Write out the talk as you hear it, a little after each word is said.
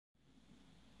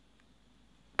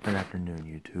Good afternoon,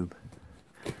 YouTube.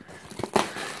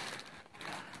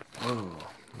 Whoa,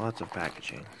 lots of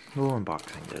packaging. Little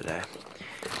unboxing today.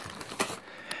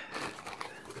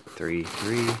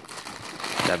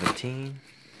 3/3/17.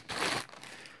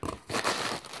 More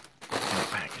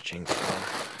packaging from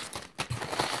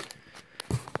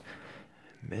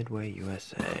Midway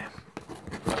USA.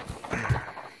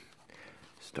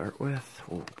 Start with,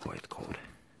 oh boy, it's cold.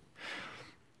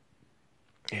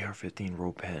 AR15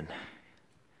 roll pen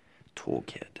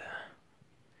toolkit.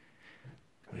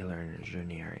 We learn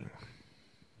engineering.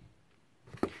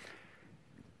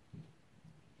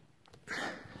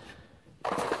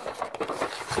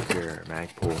 Your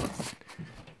Magpul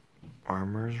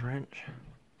armor's wrench.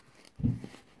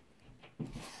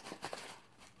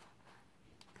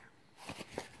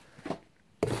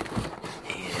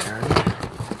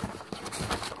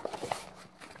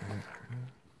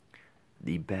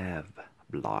 The BAV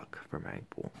block for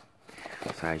Magpul.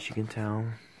 So as you can tell,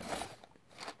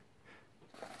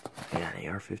 yeah, an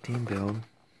AR15 build.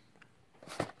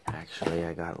 Actually,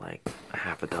 I got like a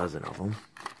half a dozen of them,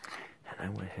 and I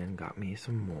went ahead and got me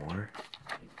some more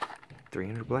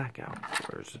 300 Blackout.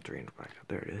 Where's the 300 Blackout?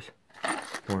 There it is.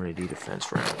 Hornady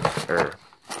defense round,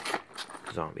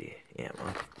 zombie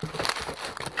ammo,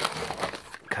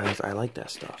 because I like that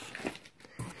stuff.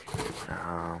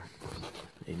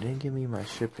 They didn't give me my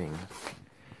shipping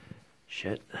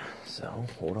shit, so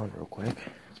hold on real quick.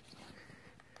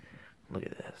 Look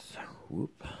at this.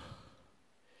 Whoop.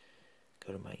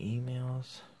 Go to my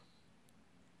emails.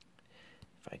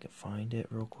 If I can find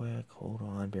it real quick. Hold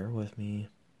on, bear with me.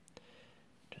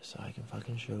 Just so I can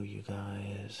fucking show you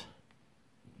guys.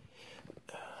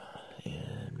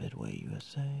 And Midway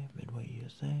USA. Midway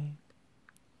USA.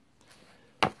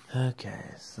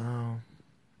 Okay, so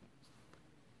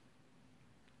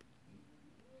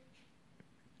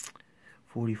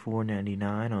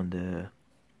 $44.99 on the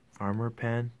farmer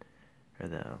pen, or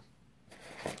the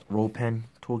roll pen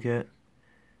toolkit.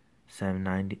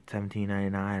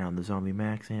 $17.99 on the zombie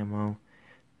max ammo.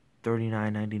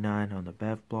 $39.99 on the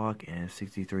bev block, and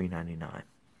 $63.99.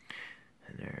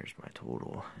 And there's my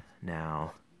total.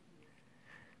 Now,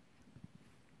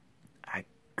 I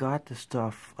got the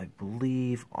stuff, I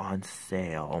believe, on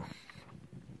sale.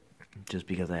 Just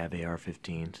because I have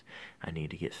AR-15s, I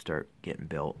need to start getting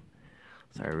built.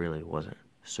 So I really wasn't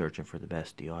searching for the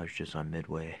best deal. I was just on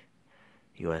Midway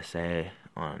USA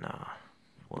on,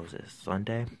 what was it,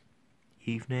 Sunday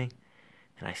evening.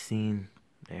 And I seen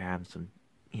they're having some,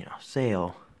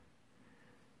 sale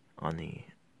on the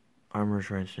armor's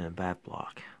wrench and the bat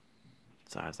block.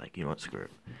 So I was like, you know what, screw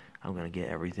it. I'm going to get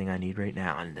everything I need right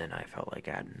now. And then I felt like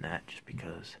adding that just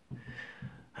because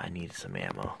I needed some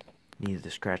ammo. Needed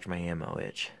to scratch my ammo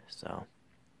itch. So,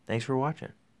 thanks for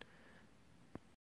watching.